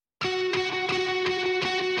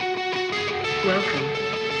Welcome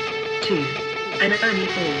to an Ernie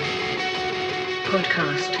Ball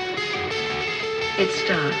podcast. It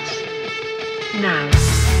starts now.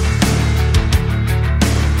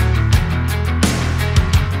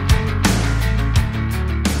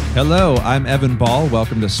 Hello, I'm Evan Ball.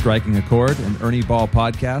 Welcome to Striking a Chord, an Ernie Ball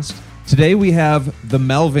podcast. Today we have the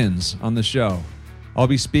Melvins on the show. I'll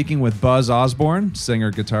be speaking with Buzz Osborne,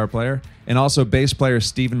 singer, guitar player, and also bass player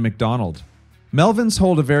Stephen McDonald. Melvins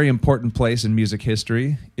hold a very important place in music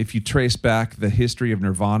history. If you trace back the history of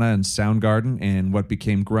Nirvana and Soundgarden and what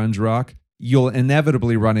became grunge rock, you'll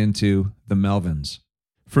inevitably run into the Melvins.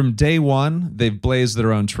 From day one, they've blazed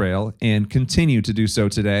their own trail and continue to do so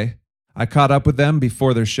today. I caught up with them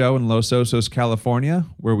before their show in Los Osos, California,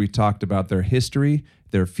 where we talked about their history,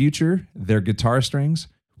 their future, their guitar strings.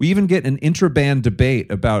 We even get an intra-band debate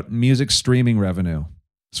about music streaming revenue.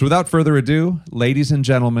 So without further ado, ladies and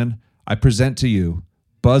gentlemen, I present to you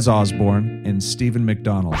Buzz Osborne and Stephen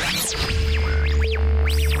McDonald.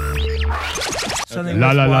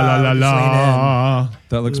 La la la la la la.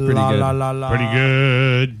 That looks pretty good. La, la, la. Pretty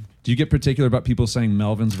good. Do you get particular about people saying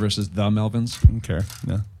Melvins versus the Melvins? Don't care.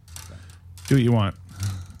 No. Do what you want.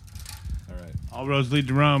 All right. All roads lead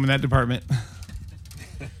to Rome in that department.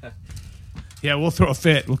 Yeah, we'll throw a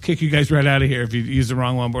fit. We'll kick you guys right out of here if you use the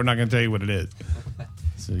wrong one, but we're not going to tell you what it is.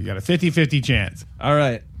 So you got a 50-50 chance. All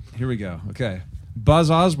right. Here we go. Okay.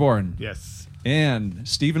 Buzz Osborne. Yes. And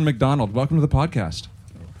Stephen McDonald. Welcome to the podcast.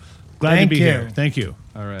 Glad to be here. Thank you.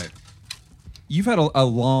 All right. You've had a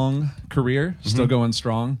long career, still going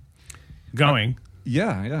strong. Going.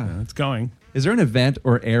 Yeah. It's going. Is there an event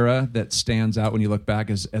or era that stands out when you look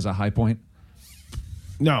back as a high point?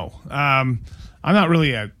 No. I'm not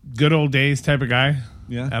really a good old days type of guy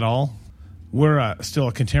at all. We're still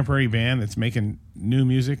a contemporary band that's making new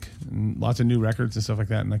music and lots of new records and stuff like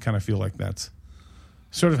that, and I kind of feel like that's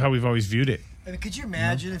sort of how we've always viewed it. I mean, could you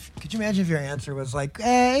imagine if your answer was like,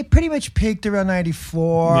 it pretty much peaked around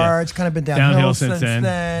 94. Yeah. It's kind of been downhill since then.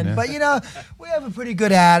 Yeah. But, we have a pretty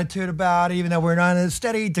good attitude about it, even though we're on a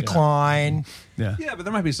steady decline. Yeah. Yeah, but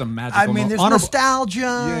there might be some magical... I mean, there's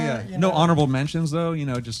nostalgia. Yeah. No honorable mentions, though?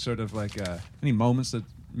 Just sort of like any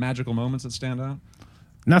magical moments that stand out?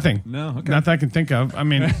 Nothing. No? Okay. Not that I can think of. I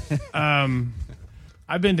mean,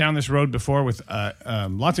 I've been down this road before with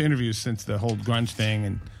lots of interviews since the whole grunge thing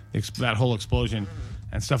and that whole explosion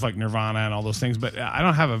and stuff like Nirvana and all those things. But I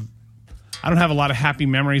don't have a lot of happy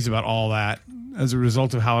memories about all that as a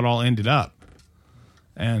result of how it all ended up.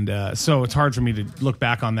 And so it's hard for me to look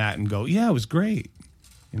back on that and go, yeah, it was great.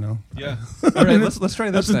 Yeah. All right, let's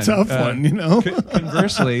try this. That's a tough one,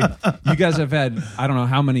 Conversely, you guys have had, I don't know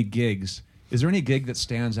how many gigs. Is there any gig that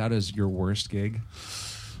stands out as your worst gig?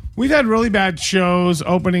 We've had really bad shows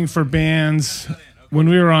opening for bands when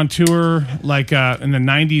we were on tour, like in the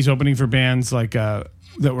 90s, opening for bands like that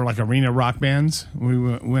were like arena rock bands. We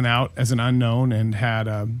went out as an unknown and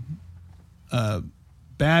had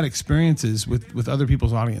bad experiences with other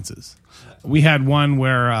people's audiences. We had one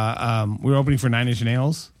where we were opening for Nine Inch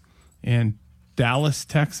Nails in Dallas,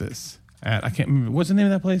 Texas. I can't remember. What's the name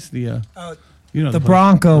of that place? The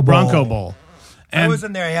Bronco Bowl. Bronco Bowl. I was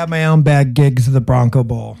in there. I had my own bag gigs of the Bronco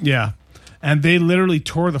Bowl. Yeah. And they literally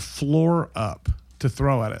tore the floor up to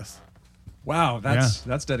throw at us. Wow,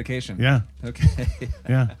 that's dedication. Yeah. Okay.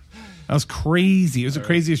 Yeah. That was crazy. It was the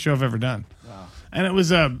craziest show I've ever done. Wow. And it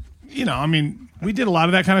was, we did a lot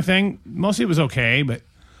of that kind of thing. Mostly it was okay, but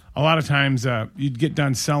a lot of times you'd get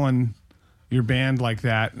done selling your band like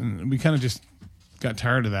that, and we kind of just got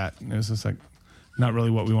tired of that. And it was just like not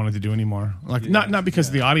really what we wanted to do anymore. Like not because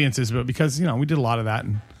of the audiences, but because we did a lot of that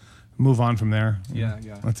and move on from there. Yeah.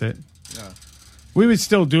 That's it. Yeah. We would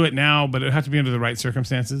still do it now, but it would have to be under the right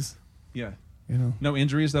circumstances. Yeah. No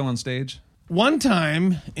injuries though on stage? One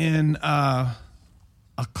time in a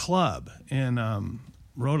club in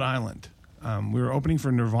Rhode Island, we were opening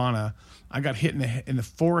for Nirvana. I got hit in the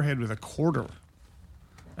forehead with a quarter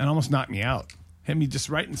and almost knocked me out. Hit me just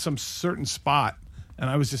right in some certain spot, and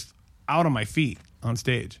I was just out on my feet on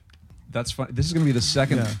stage. That's fun. This is going to be the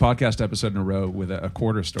second podcast episode in a row with a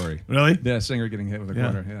quarter story. Really? Yeah, a singer getting hit with a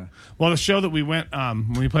quarter. Yeah. Well, the show that we went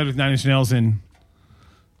when we played with Nine Inch Nails in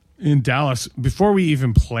Dallas, before we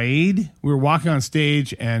even played, we were walking on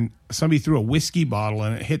stage and somebody threw a whiskey bottle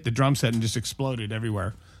and it hit the drum set and just exploded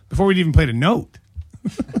everywhere before we'd even played a note.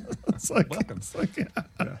 It's like, like this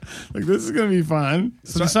is going to be fun.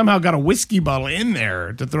 So they somehow got a whiskey bottle in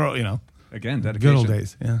there to throw, Again, dedication. Good old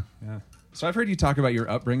days. Yeah. So I've heard you talk about your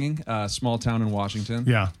upbringing, small town in Washington.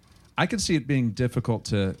 Yeah. I could see it being difficult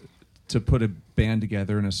to put a band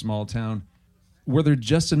together in a small town. Were there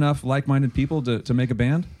just enough like-minded people to make a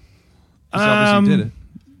band? Obviously you did it.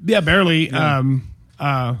 Yeah, barely.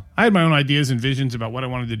 I had my own ideas and visions about what I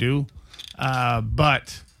wanted to do,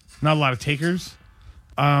 but not a lot of takers.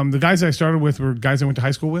 The guys I started with were guys I went to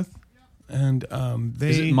high school with, and they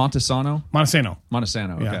Is it Montesano? Montesano.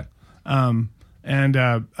 Montesano. Okay.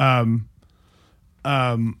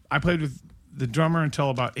 I played with the drummer until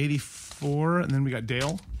about 84, and then we got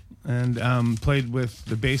Dale, and played with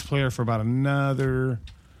the bass player for about another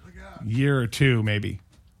year or two, maybe,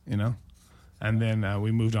 and then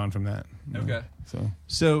we moved on from that. Okay.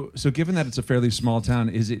 So So given that it's a fairly small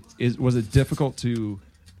town, was it difficult to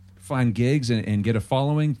find gigs and get a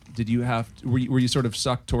following? Did you were you sort of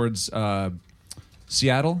sucked towards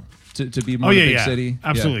Seattle to be more a big city?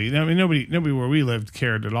 Absolutely. Yeah. I mean, nobody where we lived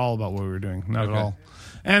cared at all about what we were doing, not at all.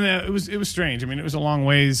 And it was strange. I mean, it was a long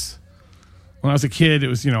ways. When I was a kid, it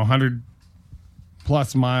was 100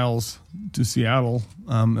 plus miles to Seattle.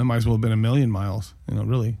 It might as well have been a million miles,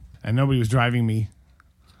 really. And nobody was driving me.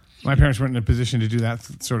 My parents weren't in a position to do that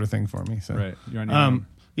sort of thing for me. So right, you're on your own.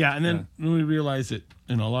 Yeah, and then when we realized that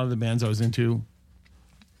a lot of the bands I was into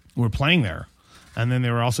were playing there, and then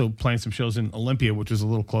they were also playing some shows in Olympia, which is a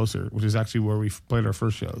little closer, which is actually where we played our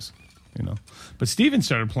first shows. But Steven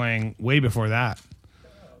started playing way before that.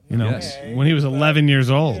 Yes. When he was 11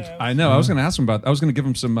 years old. I know. I was going to ask him about. I was going to give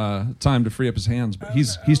him some time to free up his hands, but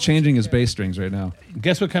he's changing his bass strings right now.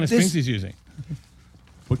 Guess what kind of strings he's using?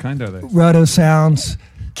 What kind are they? Roto Sounds.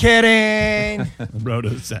 Kidding.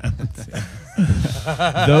 Roto Sounds.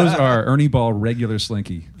 Those are Ernie Ball regular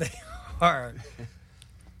Slinky Hard.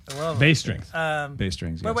 I love bass strings. bass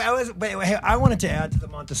strings. Yes. Wait, I wanted to add to the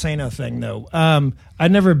Montesano thing, though.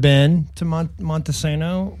 I'd never been to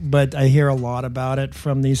Montesano, but I hear a lot about it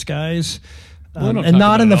from these guys, and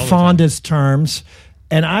not in the fondest terms.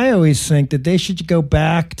 And I always think that they should go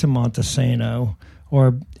back to Montesano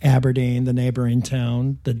or Aberdeen, the neighboring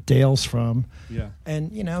town that Dale's from,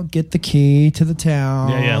 and get the key to the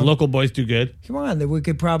town. Yeah. Local boys do good. Come on, there'd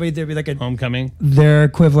be like a Homecoming. their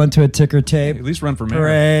equivalent to a ticker tape. At least run for mayor.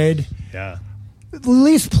 Parade. Yeah. At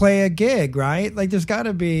least play a gig, right? Like there's got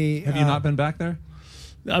to be. Have you not been back there?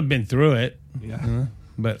 I've been through it. Yeah.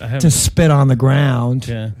 But I haven't. To spit on the ground.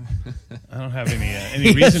 Yeah. I don't have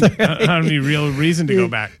any reason. I don't have any real reason to go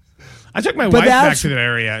back. I took my wife back to that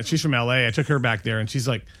area. She's from LA. I took her back there, and she's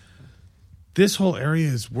like, "This whole area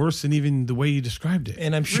is worse than even the way you described it."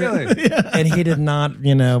 And I'm sure, Really? and he did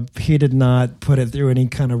not put it through any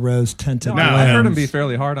kind of rose tinted. No, I heard him be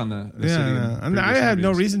fairly hard on the city. And I had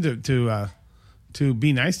no reason to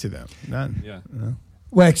be nice to them. None. Yeah.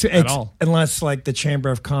 Well, all. unless like the Chamber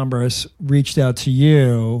of Commerce reached out to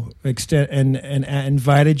you, and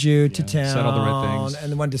invited you to town, said all the right things.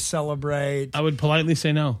 and wanted to celebrate. I would politely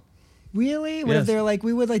say no. Really? What if Yes. they're like,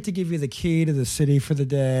 we would like to give you the key to the city for the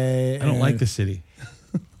day? I don't like the city.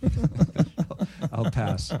 I'll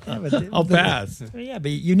pass. I'll pass. Yeah,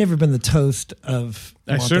 but you've never been the toast of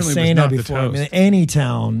I certainly was Montesano not the before. I mean, toast. any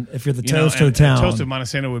town, if you're the toast of and the town. toast of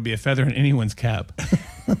Montesano would be a feather in anyone's cap.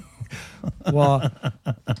 Well,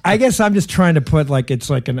 I guess I'm just trying to put like it's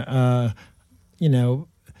like an,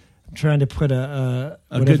 trying to put a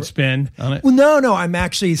good spin on it. Well, no. I'm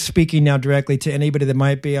actually speaking now directly to anybody that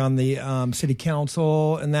might be on the city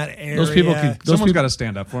council in that area. Those people can. Someone's got to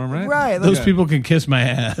stand up for him, right? Right. Those people can kiss my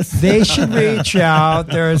ass. They should reach out.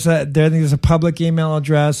 There's a public email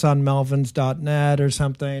address on melvins.net or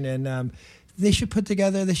something, and they should put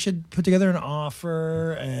together an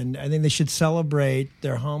offer, and I think they should celebrate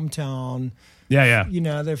their hometown. Yeah.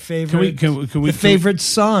 Their favorite. Can we the favorite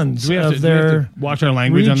sons do we have of to, do we have their to watch our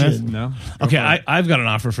language on this? region. No. Okay, I've got an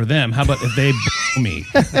offer for them. How about if they me?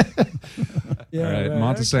 Yeah, All right, right,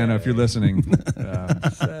 Montesano, if you're listening,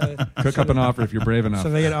 cook up an offer if you're brave enough. So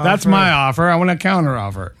they get That's offer. my offer. I want a counter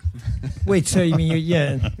offer. Wait, so you mean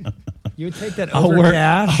you would take that I'll over work-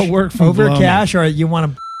 cash? I'll work from over Blow Me. cash, or you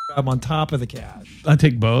want to up on top of the cash? I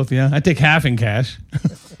take both. Yeah, I take half in cash.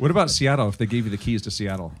 What about Seattle? If they gave you the keys to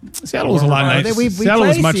Seattle, Seattle was a lot nicer. we Seattle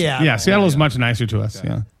was play much. Seattle. Yeah, Seattle was much nicer to us. Okay.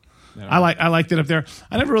 Yeah, I liked it up there.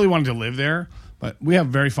 I never really wanted to live there, but we have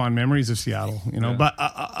very fond memories of Seattle. But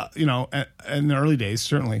in the early days,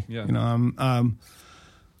 certainly. Yeah. And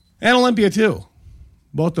Olympia too.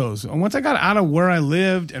 Both those. And once I got out of where I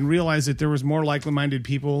lived and realized that there was more like-minded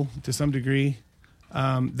people to some degree,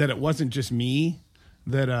 that it wasn't just me,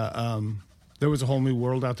 that there was a whole new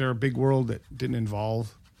world out there, a big world that didn't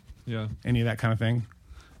involve any of that kind of thing.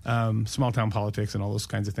 Small town politics and all those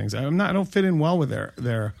kinds of things. I don't fit in well with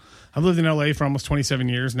there. I've lived in LA for almost 27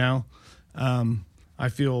 years now. I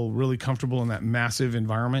feel really comfortable in that massive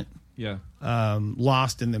environment. yeah,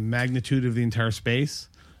 Lost in the magnitude of the entire space.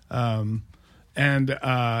 And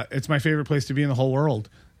it's my favorite place to be in the whole world.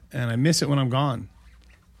 And I miss it when I'm gone.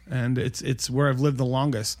 and it's where I've lived the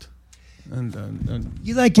longest. And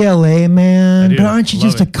you like LA, man? I do. But aren't you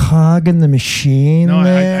Love just it. a cog in the machine? No,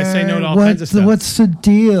 there? I say no to all kinds of stuff. What's the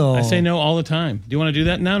deal? I say no all the time. Do you want to do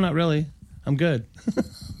that? No, not really. I'm good.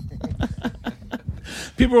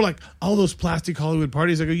 People are like, all those plastic Hollywood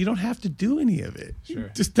parties. I go, you don't have to do any of it. Sure.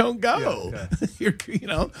 Just don't go.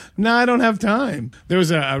 Yeah. No, I don't have time. There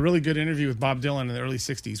was a really good interview with Bob Dylan in the early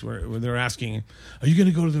 60s where they were asking, are you going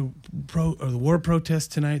to go to the war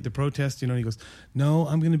protest tonight? The protest, and he goes, no,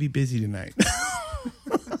 I'm going to be busy tonight.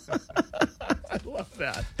 I love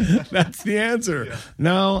that. That's the answer. Yeah.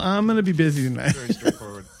 No, I'm going to be busy tonight. Very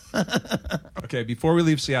straightforward. Okay, before we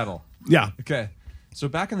leave Seattle. Yeah. Okay. So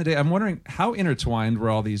back in the day, I'm wondering how intertwined were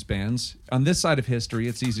all these bands? On this side of history,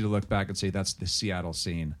 it's easy to look back and say that's the Seattle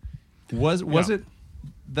scene. Was it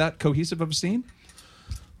that cohesive of a scene?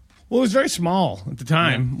 Well, it was very small at the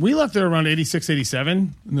time. Yeah. We left there around 86,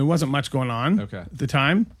 87, and there wasn't much going on at the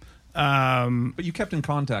time. But you kept in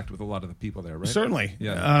contact with a lot of the people there, right? Certainly.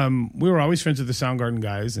 Yeah. We were always friends with the Soundgarden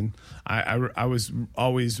guys, and I was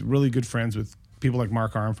always really good friends with people like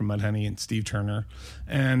Mark Arm from Mudhoney and Steve Turner.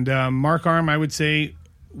 And Mark Arm, I would say,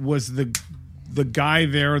 was the guy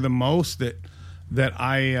there the most that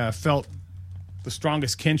I felt the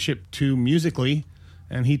strongest kinship to musically.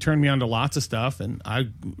 And he turned me on to lots of stuff, and I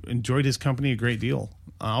enjoyed his company a great deal.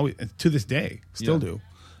 To this day, still do.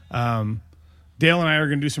 Dale and I are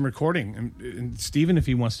going to do some recording. And Steven, if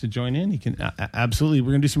he wants to join in, he can. Absolutely. We're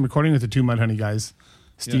going to do some recording with the two Mudhoney guys,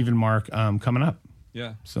 Steve and Mark, coming up.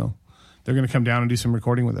 Yeah. So they're going to come down and do some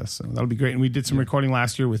recording with us. So that'll be great. And we did some recording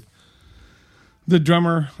last year with the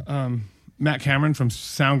drummer, Matt Cameron from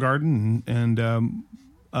Soundgarden.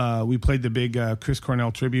 And we played the big Chris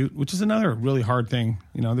Cornell tribute, which is another really hard thing.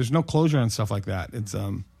 There's no closure on stuff like that. It's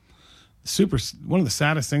one of the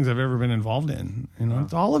saddest things I've ever been involved in.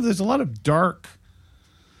 Wow. There's a lot of dark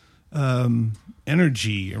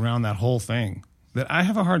energy around that whole thing that I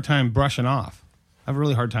have a hard time brushing off. I have a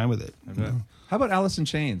really hard time with it. How about Alice in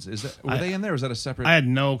Chains? Were they in there? Or was that a separate? I had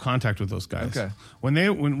no contact with those guys. Okay.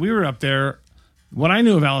 When we were up there, what I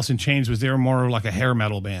knew of Alice in Chains was they were more like a hair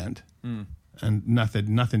metal band, and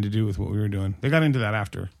nothing to do with what we were doing. They got into that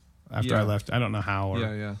after I left. I don't know how.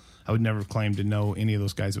 I would never claim to know any of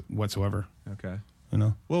those guys whatsoever. Okay.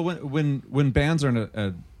 Well, when bands are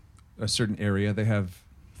in a certain area, they have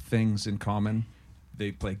things in common.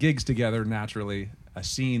 They play gigs together naturally. A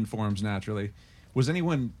scene forms naturally. Was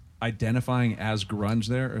anyone identifying as grunge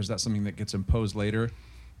there, or is that something that gets imposed later?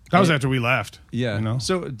 That was after we left. Yeah.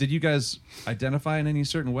 So did you guys identify in any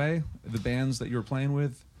certain way the bands that you were playing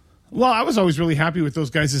with? Well, I was always really happy with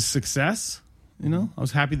those guys' success. I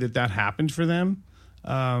was happy that happened for them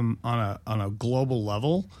on a global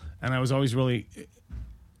level, and I was always really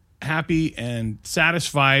happy and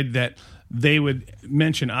satisfied that they would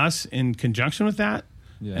mention us in conjunction with that.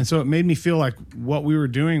 Yeah. And so it made me feel like what we were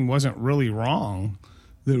doing wasn't really wrong.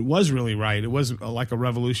 That it was really right. It was like a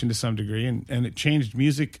revolution to some degree, and it changed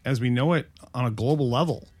music as we know it on a global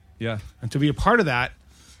level. Yeah. And to be a part of that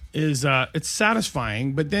is it's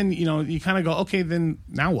satisfying, but then you kind of go, okay, then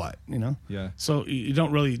now what? Yeah. So you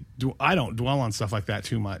don't really I don't dwell on stuff like that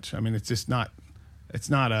too much. I mean, it's just not.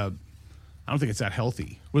 It's not I don't think it's that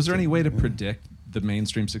healthy. Was there any way to predict the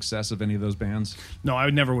mainstream success of any of those bands? No, I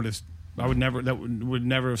would never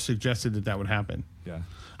have suggested that would happen. Yeah.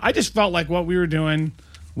 I just felt like what we were doing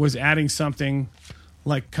was adding something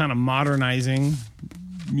like kind of modernizing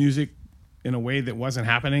music in a way that wasn't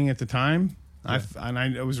happening at the time. Yeah.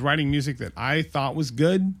 I was writing music that I thought was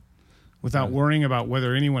good without worrying about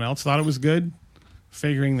whether anyone else thought it was good,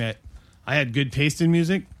 figuring that I had good taste in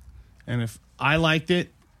music, and if I liked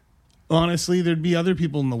it, honestly, there'd be other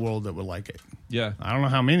people in the world that would like it. Yeah. I don't know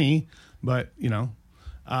how many, but,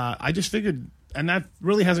 I just figured, and that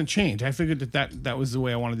really hasn't changed. I figured that was the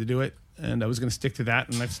way I wanted to do it, and I was going to stick to that,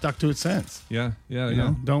 and I've stuck to it since. Yeah.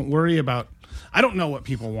 Don't worry about. I don't know what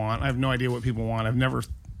people want. I have no idea what people want. I've never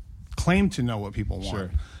claimed to know what people want.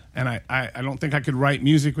 Sure. And I don't think I could write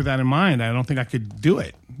music with that in mind. I don't think I could do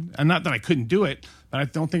it. And not that I couldn't do it, but I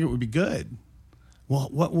don't think it would be good. Well,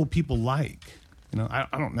 what will people like? I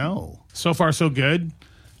don't know. So far, so good.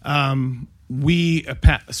 We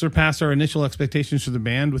surpassed our initial expectations for the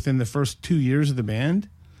band within the first 2 years of the band,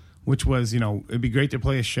 which was, it'd be great to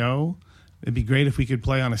play a show. It'd be great if we could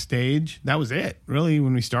play on a stage. That was it, really,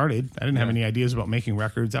 when we started. I didn't have any ideas about making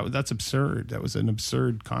records. That's absurd. That was an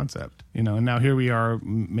absurd concept, And now here we are,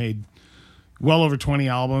 made well over 20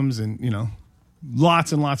 albums and,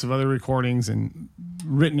 lots and lots of other recordings and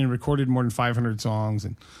written and recorded more than 500 songs.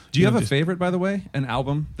 And do you have a favorite, by the way, an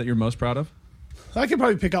album that you're most proud of? I could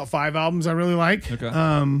probably pick out 5 albums I really like. Okay.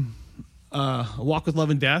 A Walk with Love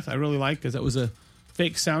and Death I really like because that was a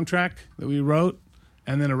fake soundtrack that we wrote,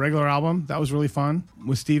 and then a regular album that was really fun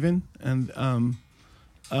with Steven. And I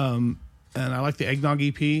like the Eggnog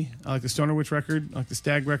EP. I like the Stoner Witch record. I like the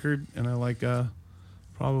Stag record, and I like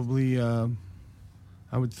probably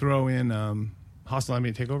I would throw in Hostile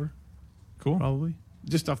Ambient Takeover. Cool. Probably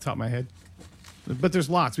just off the top of my head. But there's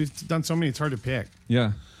lots. We've done so many. It's hard to pick.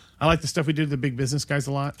 Yeah. I like the stuff we did with the Big Business guys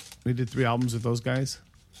a lot. We did 3 albums with those guys.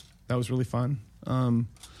 That was really fun. But,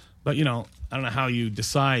 I don't know how you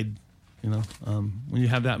decide, when you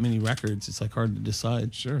have that many records, it's like hard to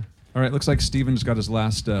decide. Sure. All right. Looks like Steven's got his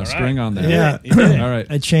last string on there. Yeah. He did. All right.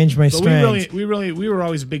 I changed my But strings. we were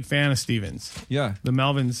always a big fan of Stevens. Yeah. The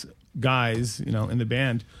Melvins guys, in the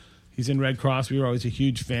band. He's in Red Cross. We were always a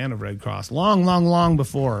huge fan of Red Cross. Long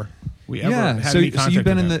before we ever had any contact. So you've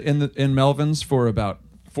been with in Melvins for about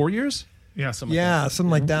 4 years? Yeah, something like that.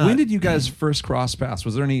 Something like that. When did you guys first cross paths?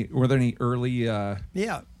 Were there any early? Yeah.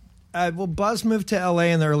 Well, Buzz moved to LA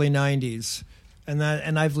in the early '90s, and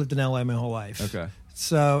I've lived in LA my whole life. Okay.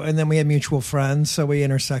 So, and then we had mutual friends, so we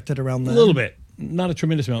intersected around A then. little bit, not a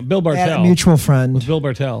tremendous amount. Bill Bartel, Had a mutual friend. with Bill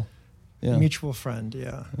Bartel. Yeah. Mutual friend,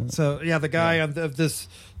 yeah. So, the guy of this,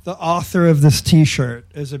 the author of this T-shirt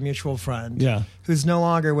is a mutual friend. Yeah. Who's no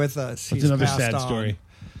longer with us. That's He's another passed sad on. story.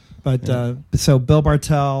 But so Bill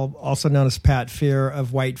Bartel, also known as Pat Fear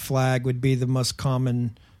of White Flag, would be the most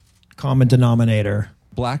common denominator.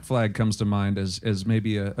 Black Flag comes to mind as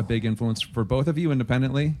maybe a big influence for both of you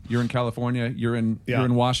independently. You're in California. You're in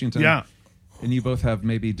Washington. Yeah. And you both have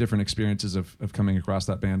maybe different experiences of coming across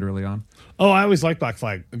that band early on. Oh, I always liked Black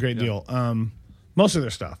Flag a great deal. Most of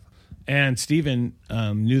their stuff. And Steven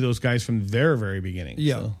knew those guys from their very beginning.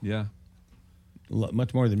 Yeah. So, Yeah.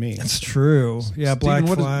 much more than me. It's true. Yeah, Black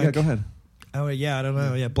Steven, Flag. go ahead. Oh, yeah, I don't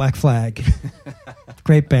know. Yeah, Black Flag.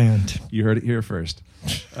 Great band. You heard it here first.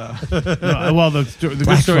 No, well, the good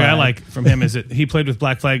Black story I Flag. like from him is that he played with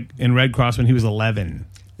Black Flag in Red Cross when he was 11.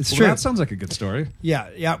 It's Well, true. that sounds like a good story. Yeah.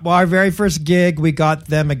 Well, our very first gig, we got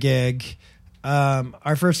them a gig.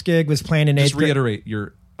 Our first gig was playing in Just 8th grade. reiterate,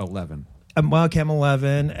 you're 11. I'm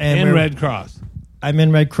 11. In we're- Red Cross. I'm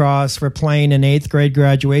in Red Cross. We're playing an 8th grade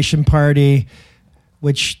graduation party,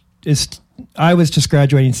 which is, I was just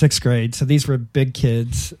graduating 6th grade, so these were big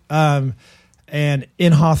kids. And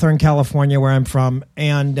in Hawthorne, California, where I'm from.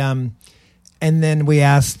 And then we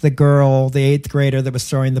asked the girl, the 8th grader that was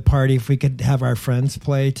throwing the party, if we could have our friends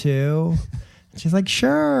play too. She's like,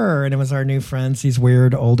 sure. And it was our new friends, these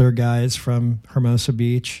weird older guys from Hermosa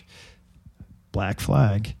Beach. Black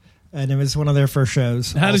Flag. And it was one of their first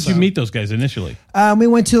shows. How did also. you meet those guys initially? We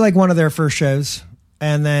went to like one of their first shows,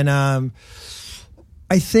 and then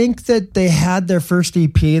I think that they had their first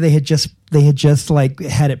EP. They had just like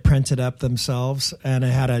had it printed up themselves, and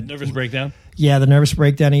it had a Nervous Breakdown? Yeah, the Nervous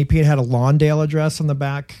Breakdown EP. It had a Lawndale address on the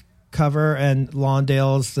back cover, and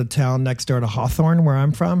Lawndale is the town next door to Hawthorne, where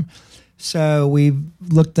I'm from. So we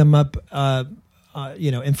looked them up,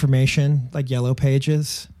 information like Yellow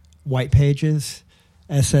Pages, White Pages,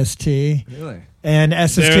 SST. Really? And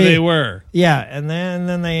SST. There they were. Yeah, and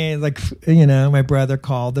then they my brother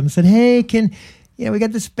called them and said, "Hey, we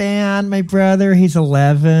got this band. My brother, he's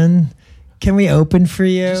 11. Can we open for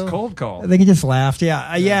you?" Just cold call. I think he just laughed.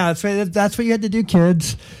 Yeah. That's what you had to do,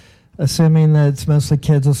 kids. Assuming that it's mostly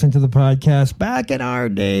kids listening to the podcast. Back in our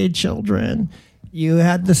day, children, you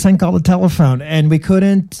had this thing called a telephone, and we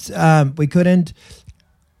couldn't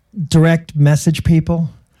direct message people.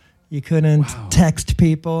 You couldn't text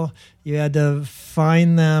people. You had to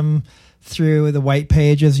find them through the White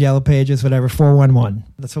Pages, Yellow Pages, whatever, 411.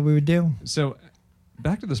 That's what we would do. So,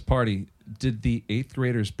 back to this party. Did the 8th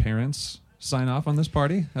graders' parents sign off on this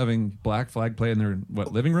party, having Black Flag play in their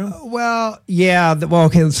living room? Well, yeah.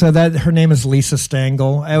 Okay. So that her name is Lisa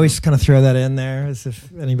Stengel. I always kind of throw that in there as if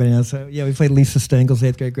anybody knows. So, yeah, we played Lisa Stengel's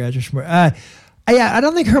 8th grade graduation. I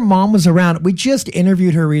don't think her mom was around. We just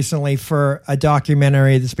interviewed her recently for a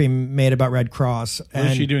documentary that's being made about Red Cross. What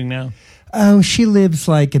is she doing now? Oh, she lives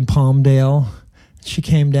like in Palmdale. She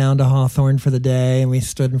came down to Hawthorne for the day, and we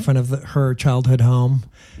stood in front of her childhood home.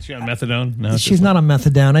 Is she on methadone? No, She's not on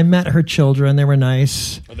methadone. I met her children. They were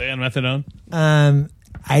nice. Are they on methadone?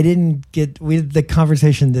 I didn't get the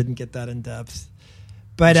conversation didn't get that in depth.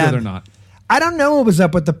 But Sure, they're not. I don't know what was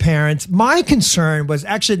up with the parents. My concern was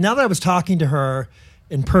actually, now that I was talking to her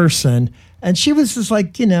in person, and she was just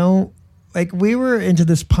like, like we were into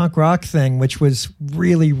this punk rock thing, which was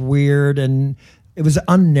really weird, and it was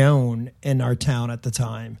unknown in our town at the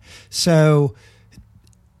time. So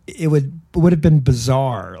it would have been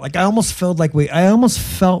bizarre. Like I almost felt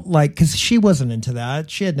like because she wasn't into that.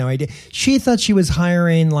 She had no idea. She thought she was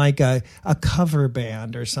hiring like a cover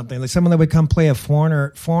band or something, like someone that would come play a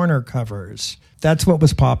foreigner covers. That's what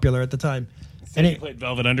was popular at the time. And you played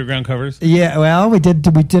Velvet Underground covers? Yeah, well, we did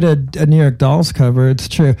a New York Dolls cover. It's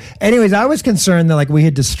true. Anyways, I was concerned that like we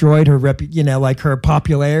had destroyed her like her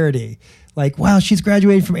popularity. Like, wow, she's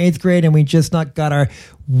graduating from 8th grade and we just not got our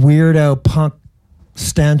weirdo punk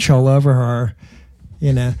stench all over her,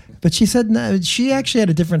 But she said no. She actually had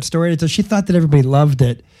a different story. So she thought that everybody loved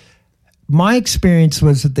it. My experience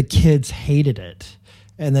was that the kids hated it.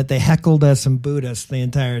 And that they heckled us and booed us the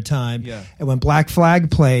entire time. Yeah. And when Black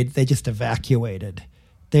Flag played, they just evacuated.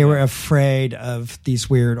 They were afraid of these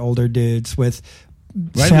weird older dudes with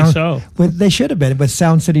Rightly so. They should have been with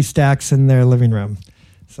Sound City stacks in their living room.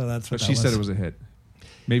 So that's what. But she said it was a hit.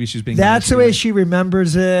 Maybe she's being. That's the way she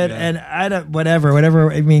remembers it, and I don't.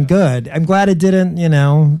 Whatever. I mean, good. I'm glad it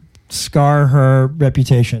didn't, scar her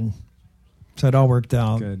reputation. So it all worked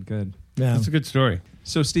out. Good. Yeah, that's a good story.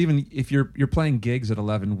 So, Stephen, if you're playing gigs at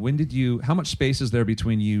 11, how much space is there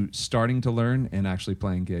between you starting to learn and actually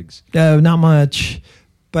playing gigs? Not much.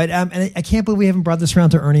 But and I can't believe we haven't brought this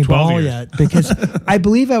around to Ernie Ball yet, because I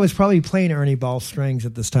believe I was probably playing Ernie Ball strings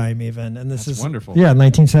at this time even. And this is wonderful. Yeah,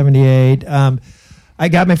 1978. I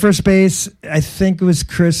got my first bass, I think it was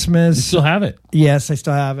Christmas. You still have it? Yes, I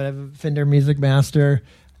still have it. I have a Fender Music Master.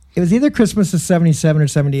 It was either Christmas of 77 or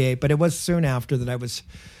 78, but it was soon after that I was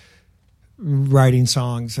writing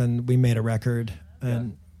songs and we made a record,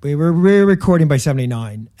 and we were recording by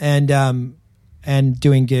 79 and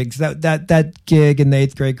doing gigs. That gig in the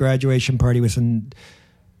 8th grade graduation party was in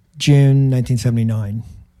June 1979.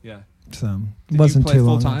 Yeah. So it wasn't too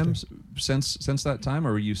long. Did you play full time since that time,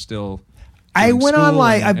 or were you still? I went on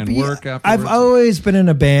like work afterwards? I've always been in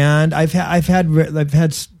a band. I've had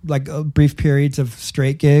like brief periods of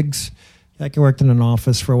straight gigs. Like I worked in an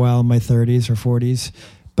office for a while in my 30s or 40s.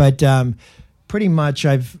 But pretty much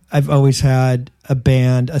I've always had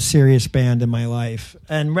a serious band in my life.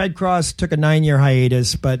 And Red Cross took a 9-year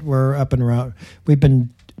hiatus, but we're up and around. We've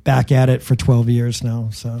been back at it for 12 years now.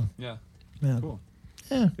 So yeah, cool.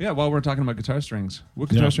 Yeah. While we're talking about guitar strings, what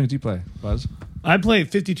guitar strings do you play, Buzz? I play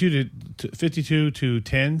 52 to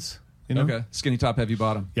 10s. Okay, skinny top, heavy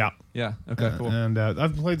bottom. Yeah. Okay, cool. And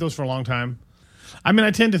I've played those for a long time. I mean,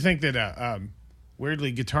 I tend to think that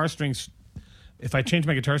weirdly, guitar strings. If I change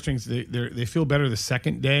my guitar strings, they feel better the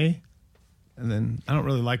second day, and then I don't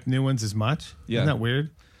really like new ones as much. Yeah. Isn't that weird?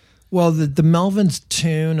 Well, the Melvins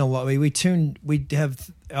tune a lot. We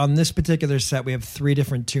have on this particular set we have 3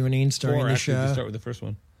 different tunings during the show. To start with the first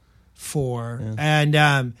one. 4,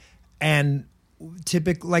 and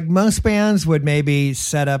typically, like most bands would maybe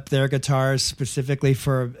set up their guitars specifically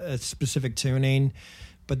for a specific tuning,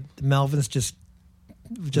 but the Melvins just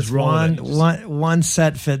one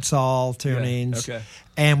set fits all tunings. Yeah. Okay.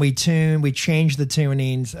 And we change the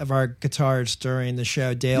tunings of our guitars during the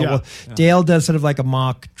show. Dale does sort of like a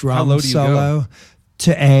mock drum How low do you solo go?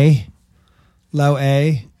 To A, low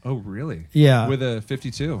A. Oh, really? Yeah. With a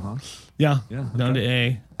 52, huh? Yeah. Yeah. Down to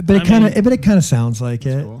A. But it kind of sounds like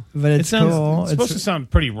it. Cool. But it's cool. It's supposed to sound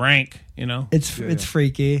pretty rank, It's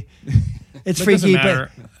freaky. It's But freaky, it doesn't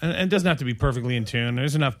matter. And it doesn't have to be perfectly in tune.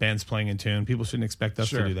 There's enough bands playing in tune. People shouldn't expect us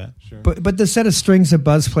to do that. Sure. but the set of strings that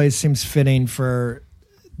Buzz plays seems fitting for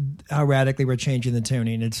how radically we're changing the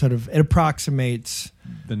tuning. It approximates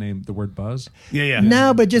the word Buzz. Yeah.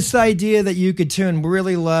 No, but just the idea that you could tune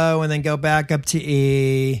really low and then go back up to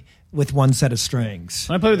E with one set of strings.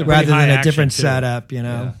 I play with rather than a action different too. setup, Yeah.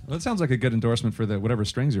 Well, that sounds like a good endorsement for whatever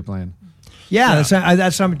strings you're playing. Yeah,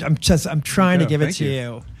 that's what I'm trying to give it to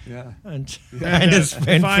you. Yeah. I'm trying to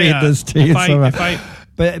spoon feed this to you.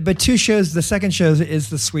 But 2 shows. The second show is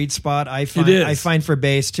the sweet spot. I find for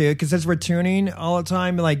bass too, because as we're tuning all the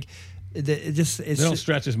time, like they don't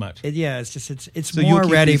stretch as much. It's So more you'll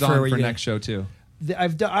keep ready these on for next show too.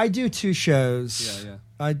 I do 2 shows. Yeah.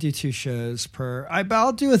 I do 2 shows per.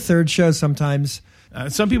 I'll do a 3rd show sometimes.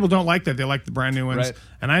 Some people don't like that. They like the brand new ones. Right.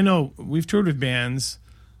 And I know we've toured with bands,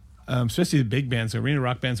 especially the big bands, arena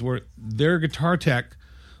rock bands, where their guitar tech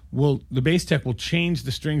the bass tech will change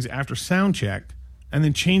the strings after sound check and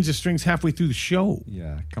then change the strings halfway through the show.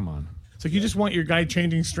 Yeah, come on. It's like you just want your guy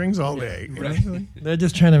changing strings all day. Right. They're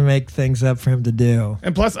just trying to make things up for him to do.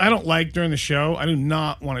 And plus, I don't like during the show, I do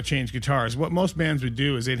not want to change guitars. What most bands would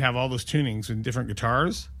do is they'd have all those tunings in different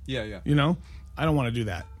guitars. Yeah. I don't want to do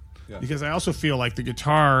that. Yeah. Because I also feel like the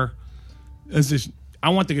guitar I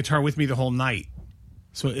want the guitar with me the whole night.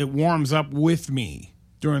 So it warms up with me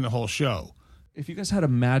during the whole show. If you guys had a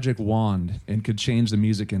magic wand and could change the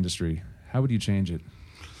music industry, how would you change it?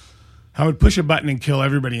 I would push a button and kill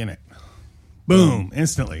everybody in it. Boom,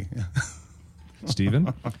 instantly.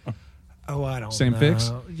 Steven? Oh, I don't Same know.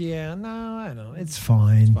 fix? Yeah, no, I don't. It's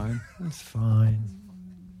fine. It's fine.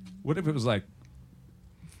 What if it was like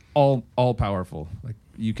all powerful? Like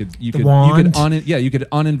you could wand? you could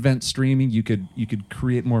uninvent streaming. You could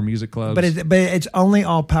create more music clubs. But it's only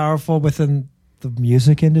all powerful within the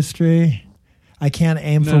music industry. I can't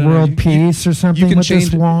aim for world peace or something with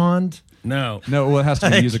this wand. No. Well, it has to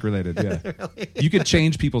be music related. Yeah, really? You could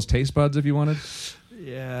change people's taste buds if you wanted.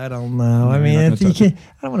 Yeah, I don't know. I mean, you can't,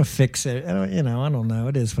 I don't want to fix it. I don't know.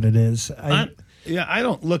 It is what it is. I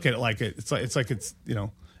don't look at it like it. It's like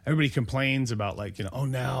everybody complains about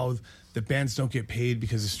now the bands don't get paid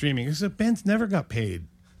because of streaming. Because the bands never got paid.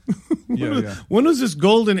 When was this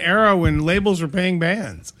golden era when labels were paying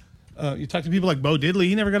bands? You talk to people like Bo Diddley,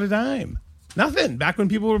 he never got a dime. Nothing. Back when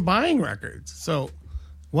people were buying records. So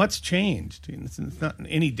what's changed? It's not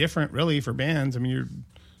any different really for bands. I mean, you're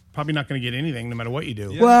probably not going to get anything no matter what you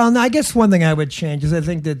do. Yeah. Well, no, I guess one thing I would change is I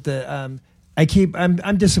think that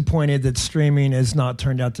I'm disappointed that streaming has not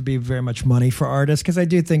turned out to be very much money for artists, because I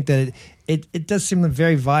do think that it does seem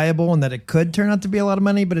very viable and that it could turn out to be a lot of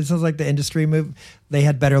money, but it sounds like the industry they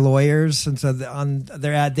had better lawyers, and so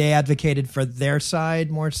they advocated for their side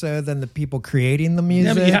more so than the people creating the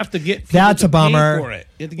music. Yeah, but you have to get people that's to a bummer. Pay for it.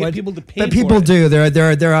 You have to get people to pay for it. But people do.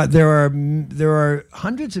 There are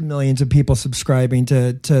hundreds of millions of people subscribing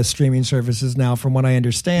to streaming services now, from what I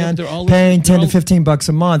understand, paying $10 to $15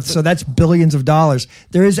 a month. So that's billions of dollars.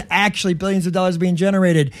 There is actually billions of dollars being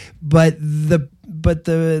generated, but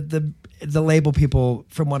the label people,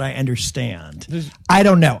 from what I understand, I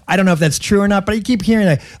don't know if that's true or not, but I keep hearing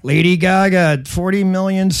that Lady Gaga, 40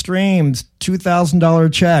 million streams,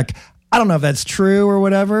 $2,000 check. I don't know if that's true or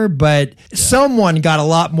whatever, but someone got a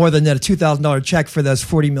lot more than that, a $2,000 check for those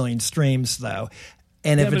 40 million streams, though.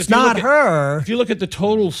 And if it's not her... If you look at the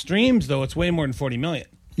total streams, though, it's way more than 40 million.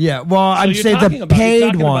 Yeah, well, I'm saying the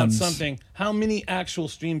paid ones. How many actual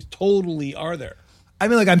streams totally are there? I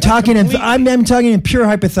mean, look, I'm talking in pure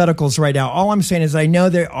hypotheticals right now. All I'm saying is I know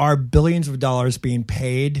there are billions of dollars being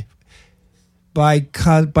paid by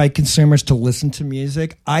consumers to listen to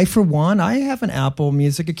music. For one, I have an Apple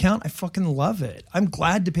Music account. I fucking love it. I'm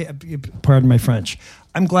glad to pay. Pardon my French.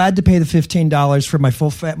 I'm glad to pay the $15 for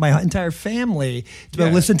my entire family to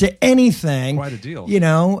listen to anything. Quite a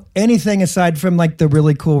deal. Anything aside from like the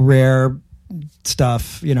really cool rare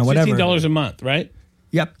stuff. Whatever. $15 a month, right?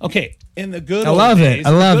 Yep. Okay. In the good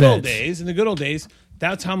old days,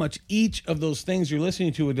 that's how much each of those things you're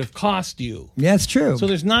listening to would have cost you. Yeah, it's true. So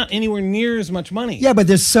there's not anywhere near as much money. Yeah, but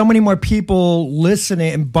there's so many more people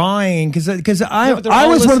listening and buying because I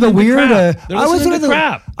was one of the weirdos. I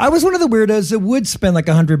was one of the weirdos that would spend like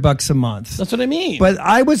 $100 a month. That's what I mean. But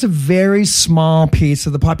I was a very small piece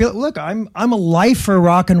of the popular. Look, I'm a lifer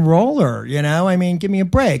rock and roller. I mean, give me a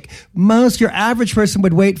break. Your average person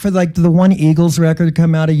would wait for like the one Eagles record to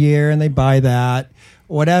come out a year, and they buy that.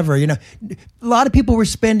 Whatever, a lot of people were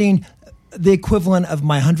spending the equivalent of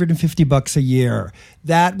my $150 a year.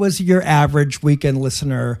 That was your average weekend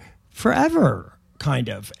listener forever, kind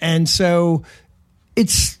of. And so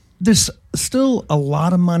there's still a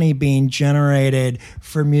lot of money being generated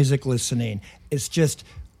for music listening. It's just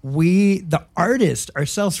the artists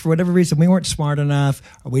ourselves, for whatever reason, we weren't smart enough,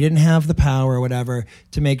 or we didn't have the power or whatever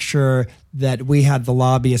to make sure that we had the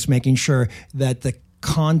lobbyists making sure that the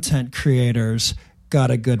content creators got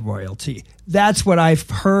a good royalty. That's what I've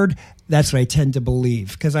heard. That's what I tend to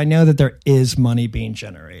believe, because I know that there is money being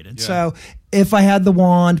generated. Yeah. So if I had the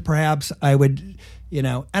wand, perhaps I would,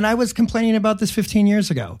 and I was complaining about this 15 years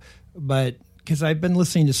ago, but because I've been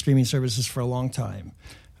listening to streaming services for a long time.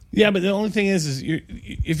 Yeah, but the only thing is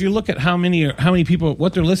if you look at how many people,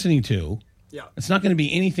 what they're listening to, it's not going to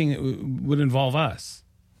be anything that would involve us.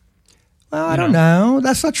 Well, I don't know.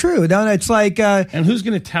 That's not true. It's like... and who's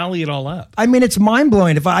going to tally it all up? I mean, it's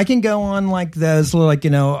mind-blowing. If I can go on like those,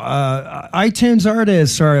 iTunes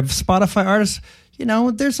artists or Spotify artists,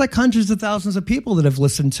 there's like hundreds of thousands of people that have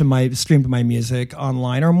streamed my music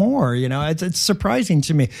online or more. It's surprising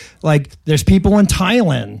to me. Like, there's people in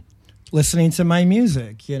Thailand listening to my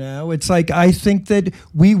music. It's like, I think that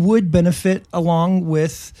we would benefit along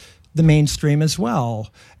with the mainstream as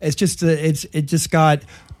well. It's just the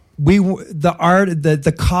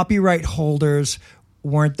copyright holders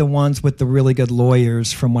weren't the ones with the really good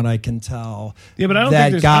lawyers, from what I can tell. Yeah, but I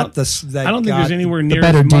don't think there's anywhere near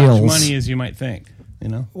as much money as you might think. You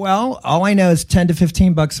know. Well, all I know is $10 to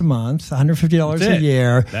 $15 a month, $150 a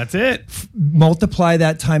year. That's it. Multiply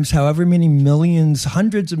that times however many millions,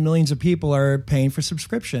 hundreds of millions of people are paying for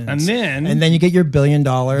subscriptions, And then you get your $1 billion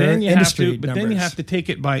industry. Then you have to take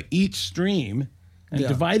it by each stream and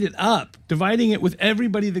divide it up, dividing it with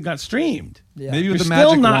everybody that got streamed. Yeah. Maybe You're with the still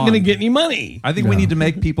magic not going to wand. get any money. I think we need to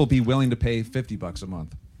make people be willing to pay $50 a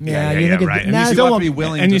month. Yeah, right. And now, you still have won't to be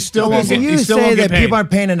willing and to- you still okay, won't so get, you you still say won't that get paid. people aren't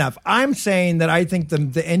paying enough. I'm saying that I think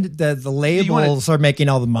the labels are making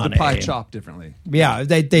all the money. The pie chop differently. Yeah,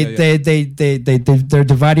 they're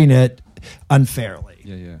dividing it unfairly.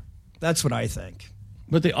 Yeah. That's what I think.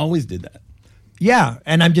 But they always did that. Yeah,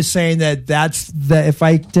 and I'm just saying that if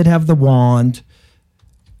I did have the wand,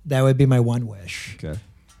 that would be my one wish. Okay.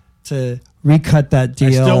 To recut that deal.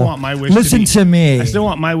 I still want my wish Listen to me. I still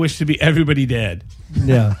want my wish to be everybody dead.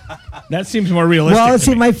 Yeah. That seems more realistic. Well, to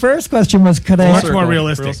see, me. my first question was, could I? Much more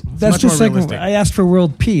realistic. That's Much just more like realistic. I asked for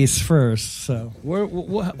world peace first. So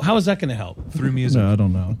How is that going to help? Through music. I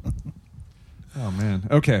don't know. Oh, man.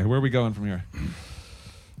 Okay, where are we going from here?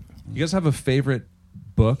 You guys have a favorite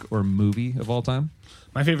book or movie of all time?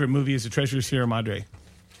 My favorite movie is The Treasure of Sierra Madre,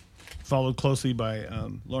 followed closely by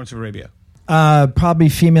Lawrence of Arabia. Probably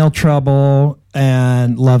Female Trouble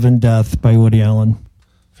and Love and Death by Woody Allen.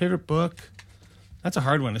 Favorite book? That's a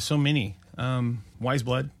hard one. There's so many. Wise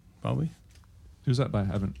Blood, probably. Who's that by?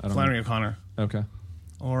 I don't Flannery know. O'Connor. Okay.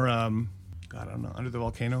 Or, God, I don't know, Under the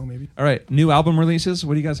Volcano, maybe. All right, new album releases.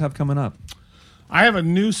 What do you guys have coming up? I have a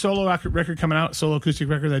new solo record coming out, solo acoustic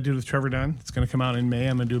record that I did with Trevor Dunn. It's going to come out in May.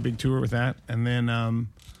 I'm going to do a big tour with that. And then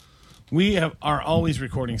we are always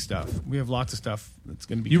recording stuff. We have lots of stuff that's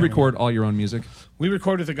going to be You coming record out. all your own music? We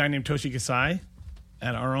record with a guy named Toshi Kasai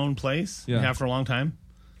at our own place. Yeah. We have for a long time.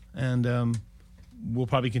 And we'll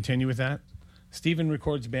probably continue with that. Steven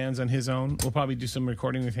records bands on his own. We'll probably do some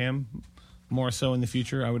recording with him, more so in the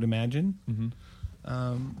future, I would imagine.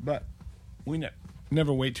 Mm-hmm. But we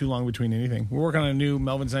never wait too long between anything. We're working on a new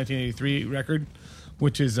Melvins 1983 record,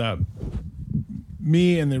 which is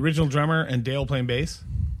me and the original drummer and Dale playing bass.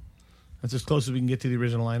 That's as close as we can get to the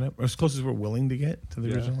original lineup, or as close as we're willing to get to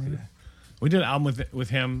the original lineup. We did an album with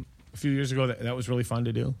him a few years ago that was really fun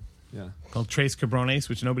to do. Yeah. Called Tres Cabrones,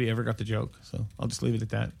 which nobody ever got the joke, so I'll just leave it at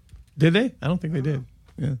that. Did they? I don't think they did.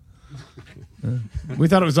 Yeah. We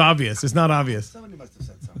thought it was obvious. It's not obvious. Somebody must have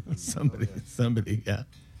said something. Somebody, yeah.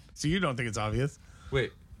 So you don't think it's obvious?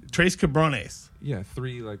 Wait. Tres Cabrones. Yeah,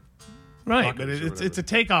 3 like. Right, but Tacos or it's a whatever.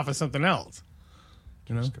 takeoff of something else.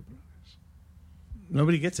 You know?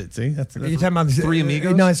 Nobody gets it, see? That's Are you talking about Three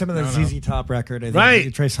Amigos? No, some of the No. ZZ Top record. I think.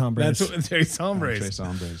 Right. Tres Hombres. That's what Tres Hombres. Tres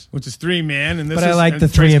Hombres. Which is 3 men, and this But is I like and the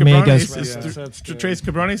Tres Three Cabrones Amigos. is Yeah, thr- so that's good. Tres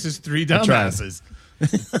Cabrones is 3 tried. dumbasses.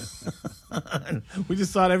 We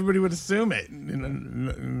just thought everybody would assume it.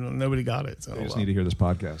 Nobody got it. So I just need to hear this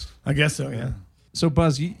podcast. I guess so. Yeah. So,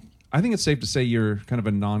 Buzz, I think it's safe to say you're kind of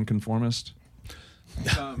a nonconformist.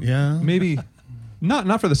 Yeah. Maybe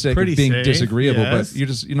not for the sake Pretty of being safe, disagreeable, yes.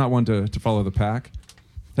 but you're not one to follow the pack.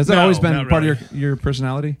 Has that No, always been not part really. of your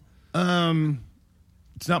personality?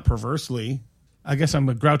 It's not perversely. I guess I'm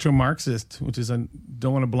a Groucho Marxist, which is I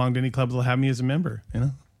don't want to belong to any club that'll have me as a member. You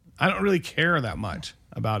know, I don't really care that much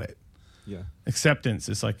about it. Yeah. Acceptance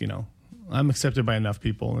is like, I'm accepted by enough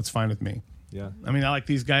people, and it's fine with me. Yeah. I mean, I like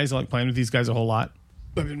these guys. I like playing with these guys a whole lot.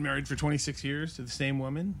 I've been married for 26 years to the same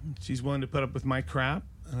woman. She's willing to put up with my crap,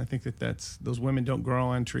 and I think those women don't grow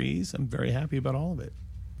on trees. I'm very happy about all of it.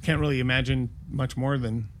 Can't really imagine much more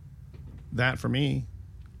than that for me.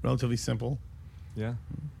 Relatively simple. Yeah.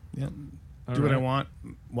 Yeah. All Do what I right. want.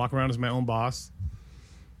 Walk around as my own boss.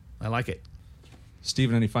 I like it.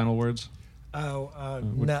 Steven, any final words? No,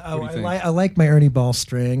 what do you think? I like my Ernie Ball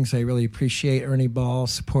strings. I really appreciate Ernie Ball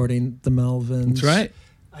supporting the Melvins. That's right.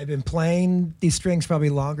 I've been playing these strings probably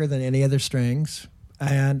longer than any other strings,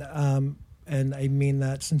 and I mean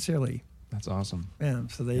that sincerely. That's awesome. Yeah.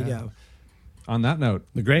 So there you Yeah. go. On that note,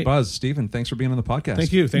 Great. Buzz, Steven, thanks for being on the podcast.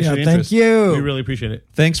 Thank you. Thanks Yeah, for the thank interest. you. We really appreciate it.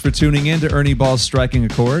 Thanks for tuning in to Ernie Ball's Striking a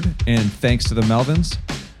Chord, and thanks to the Melvins.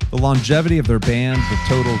 The longevity of their band, the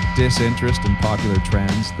total disinterest in popular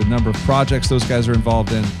trends, the number of projects those guys are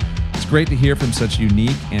involved in. It's great to hear from such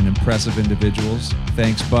unique and impressive individuals.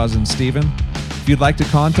 Thanks, Buzz and Steven. If you'd like to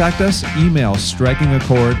contact us, email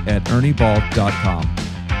strikingaccord@ernieball.com.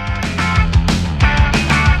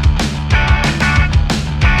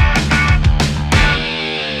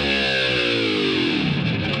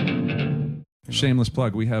 Shameless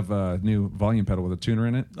plug. We have a new volume pedal with a tuner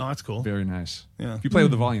in it. Oh, that's cool. Very nice. Yeah. If you play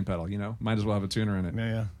with the volume pedal, might as well have a tuner in it.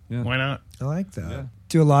 Yeah. Yeah. Why not? I like that. Yeah.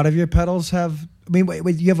 Do a lot of your pedals have? I mean,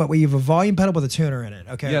 wait, you have a volume pedal with a tuner in it.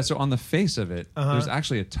 Okay. Yeah, so on the face of it, there's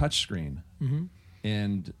actually a touch screen.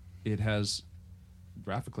 and it has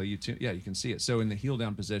graphically you can see it. So in the heel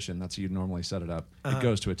down position, that's how you'd normally set it up. It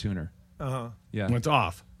goes to a tuner. Yeah, When it's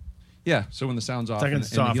off. Yeah, so when the sound's off in Seconds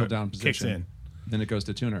the off, heel it down kicks position, in. then it goes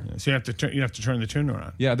to tuner. So you have to turn the tuner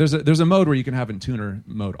on. Yeah, there's a mode where you can have in tuner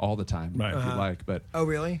mode all the time, Right. if you like. But Oh,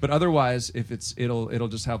 really? But otherwise, if it'll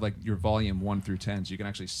just have like your volume 1 through 10, so you can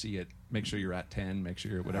actually see it. Make sure you're at 10. Make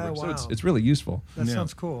sure you're whatever. Oh, wow. So it's really useful. That Yeah.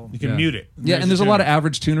 sounds cool. You can mute it. Yeah, and there's the a lot of tuner.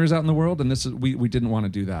 average tuners out in the world, and this is we didn't want to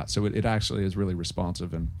do that. So it actually is really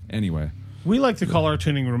responsive. And anyway, We like to call our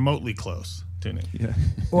tuning remotely close tuning. yeah,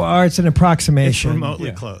 Or it's an It's approximation. remotely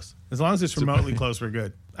Yeah. close. As long as it's remotely close, we're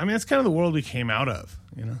good. I mean, that's kind of the world we came out of.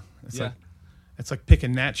 You know, it's like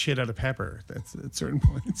picking that shit out of pepper. That's at certain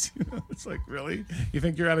points. You know, it's like, really, you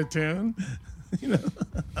think you're out of tune? You know,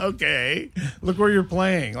 okay, look where you're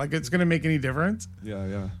playing. Like, it's going to make any difference?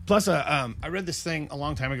 yeah. Plus, I read this thing a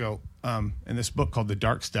long time ago in this book called The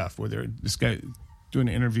Dark Stuff, where this guy doing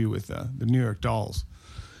an interview with the New York Dolls.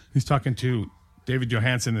 He's talking to David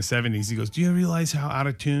Johansen in the 70s. He goes, do you realize how out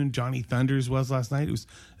of tune Johnny Thunders was last night? It was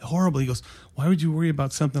horrible. He goes, why would you worry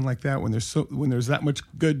about something like that when there's that much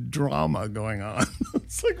good drama going on?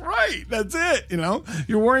 It's like, right, that's it. You know,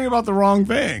 you're worrying about the wrong thing.